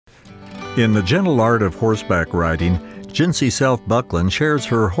In the gentle art of horseback riding, Gincy Self Bucklin shares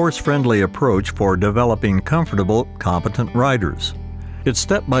her horse-friendly approach for developing comfortable, competent riders. Its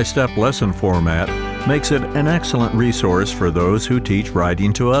step-by-step lesson format makes it an excellent resource for those who teach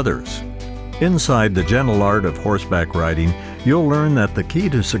riding to others. Inside the gentle art of horseback riding, you'll learn that the key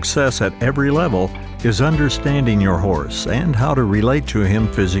to success at every level is understanding your horse and how to relate to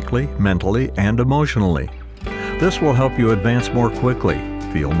him physically, mentally, and emotionally. This will help you advance more quickly,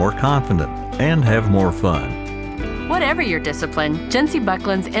 feel more confident, and have more fun. Whatever your discipline, Gincy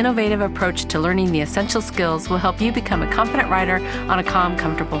Bucklin's innovative approach to learning the essential skills will help you become a confident rider on a calm,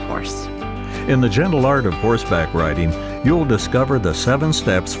 comfortable horse. In the gentle art of horseback riding, you'll discover the 7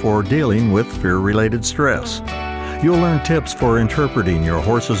 steps for dealing with fear-related stress. You'll learn tips for interpreting your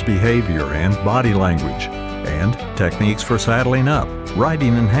horse's behavior and body language, and techniques for saddling up,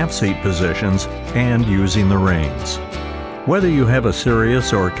 riding in half-seat positions, and using the reins. Whether you have a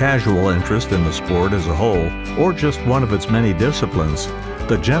serious or casual interest in the sport as a whole, or just one of its many disciplines,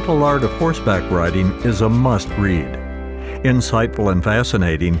 the gentle art of horseback riding is a must-read. Insightful and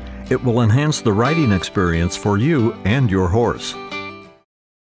fascinating, it will enhance the riding experience for you and your horse.